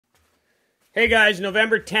Hey guys,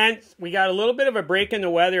 November 10th, we got a little bit of a break in the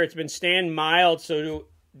weather. It's been staying mild, so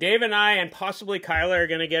Dave and I and possibly Kyla are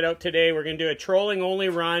going to get out today. We're going to do a trolling only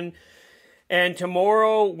run, and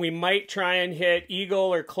tomorrow we might try and hit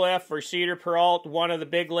Eagle or Cliff or Cedar Peralt, one of the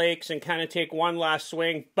big lakes, and kind of take one last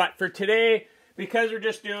swing. But for today, because we're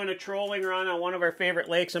just doing a trolling run on one of our favorite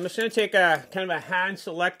lakes, I'm just going to take a kind of a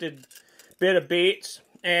hand-selected bit of baits,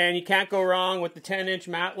 and you can't go wrong with the 10-inch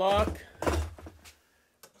matlock.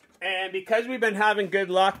 And because we've been having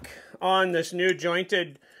good luck on this new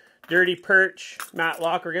jointed dirty perch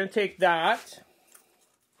matlock, we're going to take that.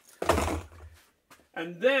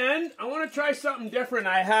 And then I want to try something different.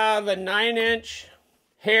 I have a 9-inch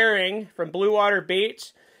herring from Blue Water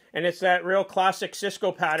Baits, and it's that real classic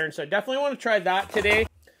Cisco pattern. So I definitely want to try that today.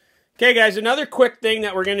 Okay guys, another quick thing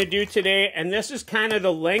that we're going to do today, and this is kind of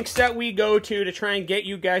the lengths that we go to try and get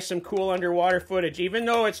you guys some cool underwater footage. Even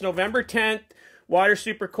though it's November 10th, water's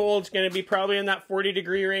super cold, it's going to be probably in that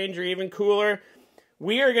 40-degree range or even cooler.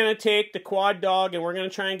 We are going to take the quad dog and we're going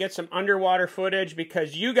to try and get some underwater footage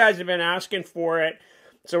because you guys have been asking for it.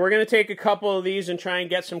 So we're going to take a couple of these and try and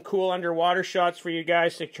get some cool underwater shots for you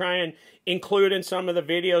guys to try and include in some of the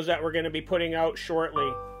videos that we're going to be putting out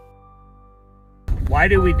shortly. Why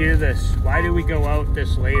do we do this? Why do we go out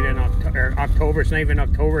this late in October? It's not even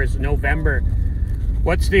October, it's November.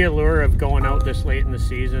 What's the allure of going out this late in the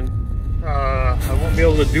season? I won't be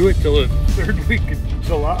able to do it till the third week of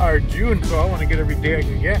July or June, so I want to get every day I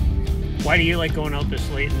can get. Why do you like going out this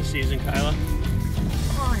late in the season, Kyla?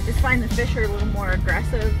 Oh, I just find the fish are a little more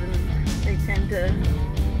aggressive and they tend to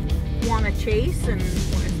want to chase, and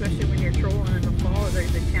especially when you're trolling in the fall,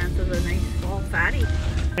 there's a chance of a nice fall fatty.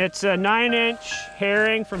 It's a 9-inch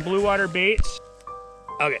herring from Blue Water Baits.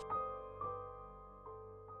 Okay.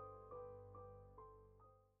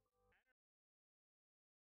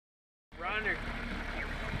 Runner.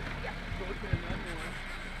 Yeah. Go to another one.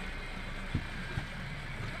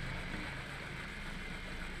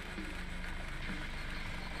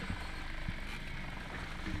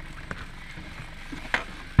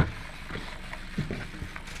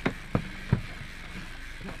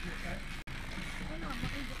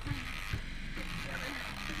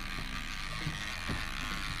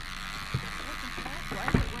 Why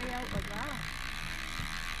is it way out like that?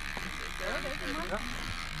 Yeah.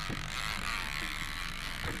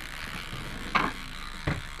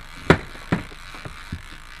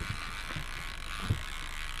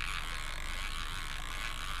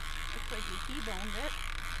 Looks like you T-boned it.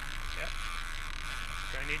 Yep.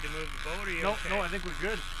 Do I need to move the boat or you No, okay? no, I think we're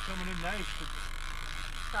good. Coming in nice.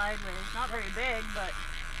 Sideways. Not very big, but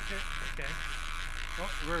Okay. Oh,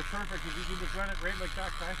 we're perfect. If you can just run it right like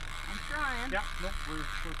that, Ty. I'm trying. Yeah, nope,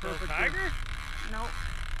 we're perfect. Tiger? Nope.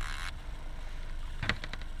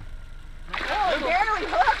 Oh, barely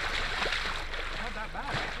hooked. Not that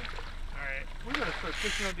bad. Alright. We're going to start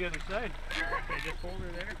fishing on the other side. Okay, just hold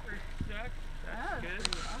her there for a sec. That's Yeah, good.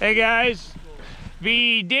 Hey guys,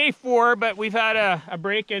 be day 4, but we've had a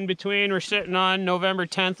break in between. We're sitting on November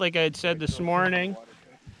 10th, like I had said this morning.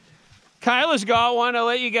 Kyla's got one. I'll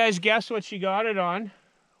let you guys guess what she got it on.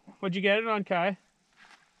 What'd you get it on, Kai?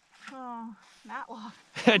 Oh, matlock.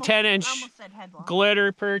 A 10-inch I almost said headlock.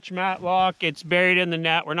 glitter perch matlock. It's buried in the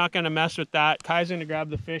net. We're not going to mess with that. Kai's going to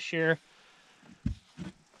grab the fish here.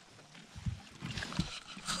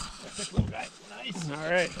 Nice. All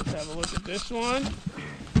right, let's have a look at this one.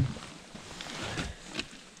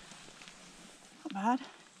 Not bad.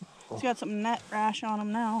 He's got some net rash on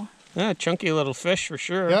him now. Yeah, chunky little fish for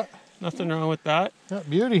sure. Yeah. Nothing wrong with that. Yeah,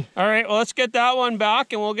 beauty. All right, well, let's get that one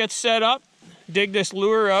back and we'll get set up. Dig this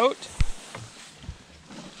lure out.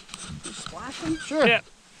 Splash him? Sure. Yeah.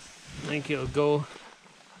 I think he'll go.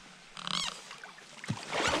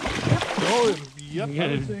 Oh, yep. You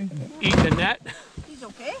gotta I would say. eat the net. He's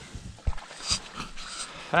okay.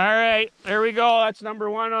 All right, there we go. That's number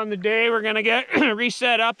 1 on the day. We're gonna get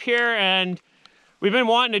reset up here, and we've been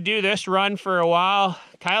wanting to do this run for a while.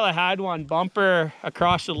 Kyla had one bumper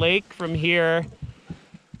across the lake from here.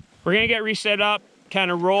 We're gonna get reset up, kind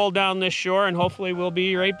of roll down this shore, and hopefully we'll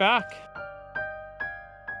be right back.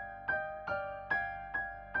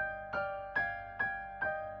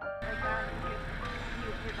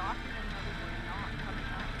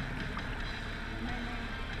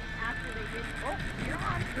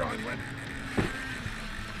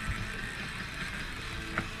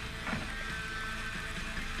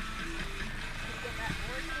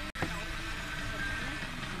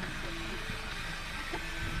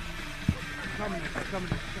 Coming.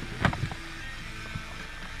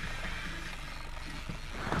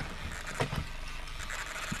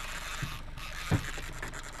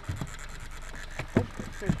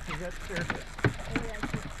 at the surface.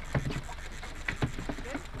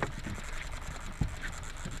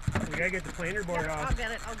 We gotta get the planer board off. I'll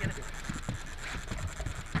get it.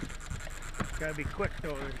 Gotta be quick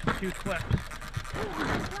though, there's 2 clips.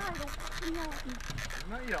 I'm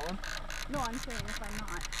not yelling. No, I'm saying if I'm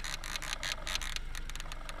not.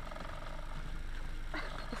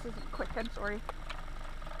 This isn't quick, I'm sorry.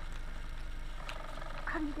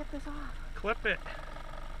 How do you get this off? Clip it.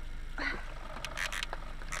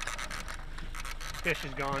 Fish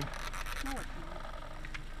is gone. No, it's not.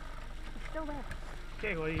 It's still there.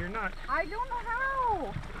 Okay, well you're not. I don't know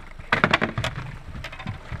how.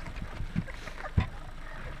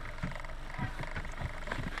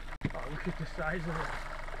 Oh, look at the size of it.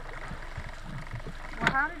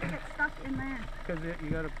 Well, how did it get stuck in there? Because you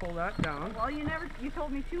gotta pull that down. Well, you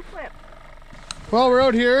told me 2 clips. Well, we're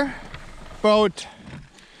out here about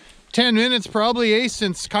 10 minutes probably,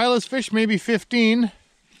 since Kyla's fished maybe 15.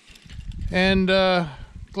 And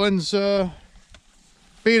Glenn's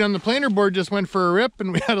bait on the planer board just went for a rip,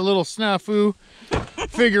 and we had a little snafu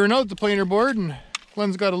figuring out the planer board, and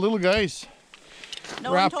Glenn's got a little guy's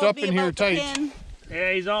wrapped up in here tight. Pin.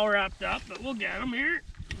 Yeah, he's all wrapped up, but we'll get him here.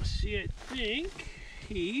 Let's see, I think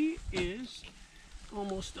he is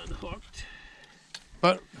almost unhooked.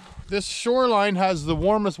 But this shoreline has the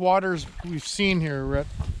warmest waters we've seen here. We're at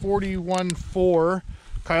 41.4.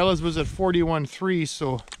 Kyla's was at 41.3,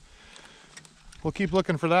 so we'll keep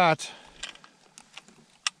looking for that.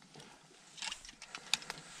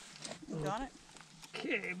 You got it?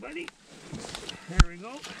 Okay, buddy. There we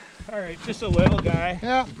go. All right, just a little guy.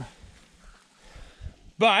 Yeah.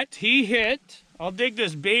 But he hit. I'll dig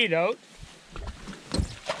this bait out.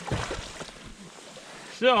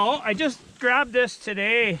 So I just grabbed this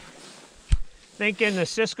today, thinking the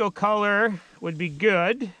Cisco color would be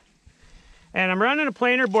good. And I'm running a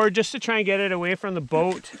planer board just to try and get it away from the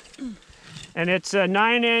boat. And it's a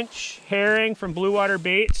 9-inch herring from Blue Water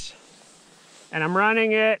Baits. And I'm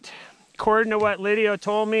running it, according to what Lydia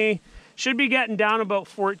told me, should be getting down about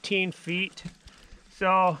 14 feet.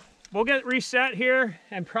 So we'll get reset here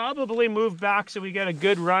and probably move back so we get a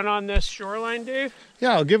good run on this shoreline, Dave.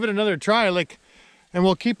 Yeah, I'll give it another try. And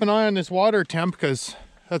we'll keep an eye on this water temp, because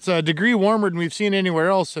that's a degree warmer than we've seen anywhere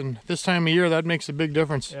else, and this time of year that makes a big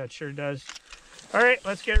difference. Yeah, it sure does. All right,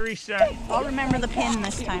 let's get reset. I'll remember the pin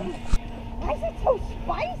this time. Why is it so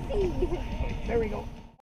spicy? There we go.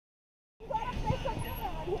 You gotta say something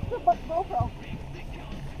on the GoPro.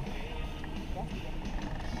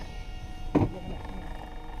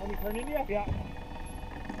 Let me turn it in? Yeah.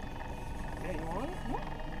 Yeah, you want it?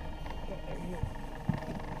 Yeah.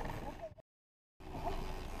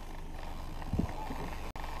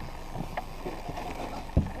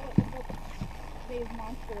 Dave's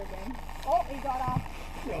monster again. Oh, he got off.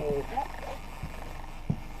 No. Yep.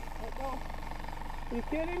 Let it go. Are you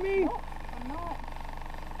kidding me? No, I'm not.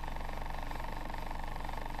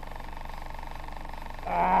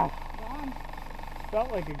 Ah, Gone.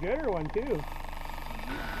 felt like a gooder one too.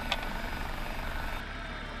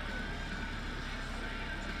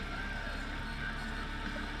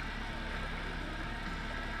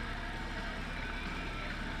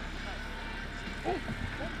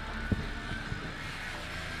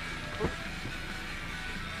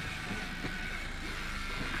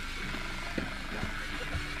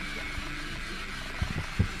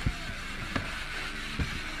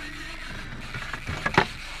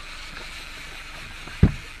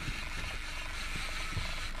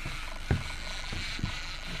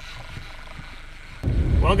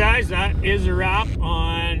 Well guys, that is a wrap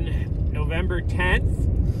on November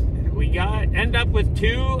 10th. We end up with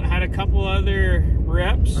 2, had a couple other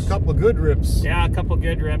rips. A couple of good rips. Yeah, a couple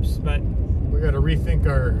good rips, but We got to rethink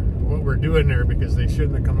what we're doing there, because they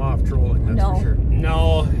shouldn't have come off trolling, that's for sure.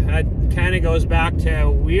 no, that kind of goes back to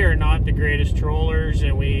we are not the greatest trollers,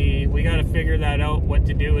 and we got to figure that out, what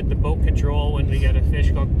to do with the boat control when we get a fish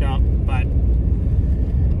hooked up. But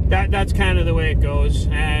that's kind of the way it goes,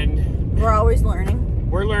 and we're always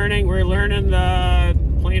learning. We're learning the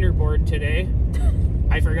planer board today.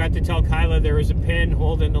 I forgot to tell Kyla there was a pin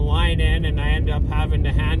holding the line in, and I ended up having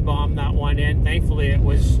to hand bomb that one in. Thankfully, it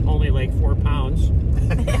was only like 4 pounds.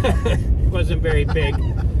 It wasn't very big.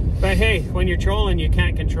 But hey, when you're trolling, you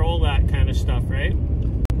can't control that kind of stuff, right?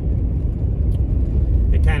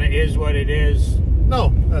 It kind of is what it is.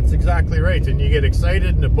 No, that's exactly right. And you get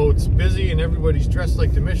excited, and the boat's busy, and everybody's dressed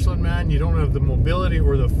like the Michelin Man. You don't have the mobility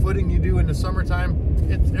or the footing you do in the summertime.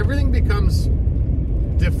 Everything becomes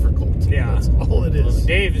difficult. Yeah, that's all it is. Well,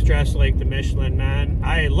 Dave's dressed like the Michelin Man.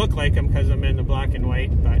 I look like him because I'm in the black and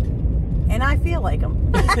white, but and I feel like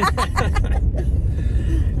him.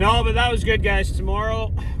 No, but that was good, guys.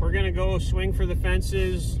 Tomorrow we're gonna go swing for the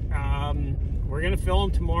fences. We're gonna fill them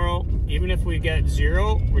tomorrow. Even if we get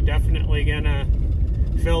 0, we're definitely gonna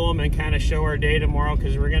fill them and kind of show our day tomorrow,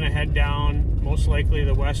 because we're gonna head down most likely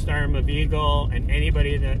the west arm of Eagle. And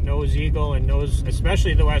anybody that knows Eagle and knows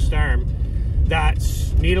especially the west arm,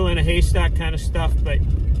 that's needle in a haystack kind of stuff, but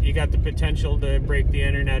you got the potential to break the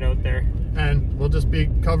internet out there. And we'll just be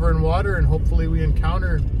covering water, and hopefully we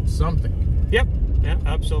encounter something. Yep, yeah,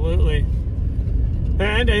 absolutely.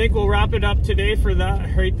 And I think we'll wrap it up today for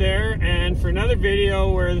that right there. And for another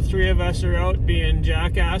video where the 3 of us are out being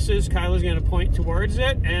jackasses, Kyla's going to point towards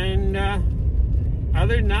it. And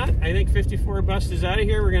other than that, I think 54 Bust is out of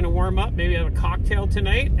here. We're going to warm up, maybe have a cocktail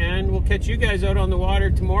tonight, and we'll catch you guys out on the water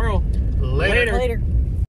tomorrow. Later. Later.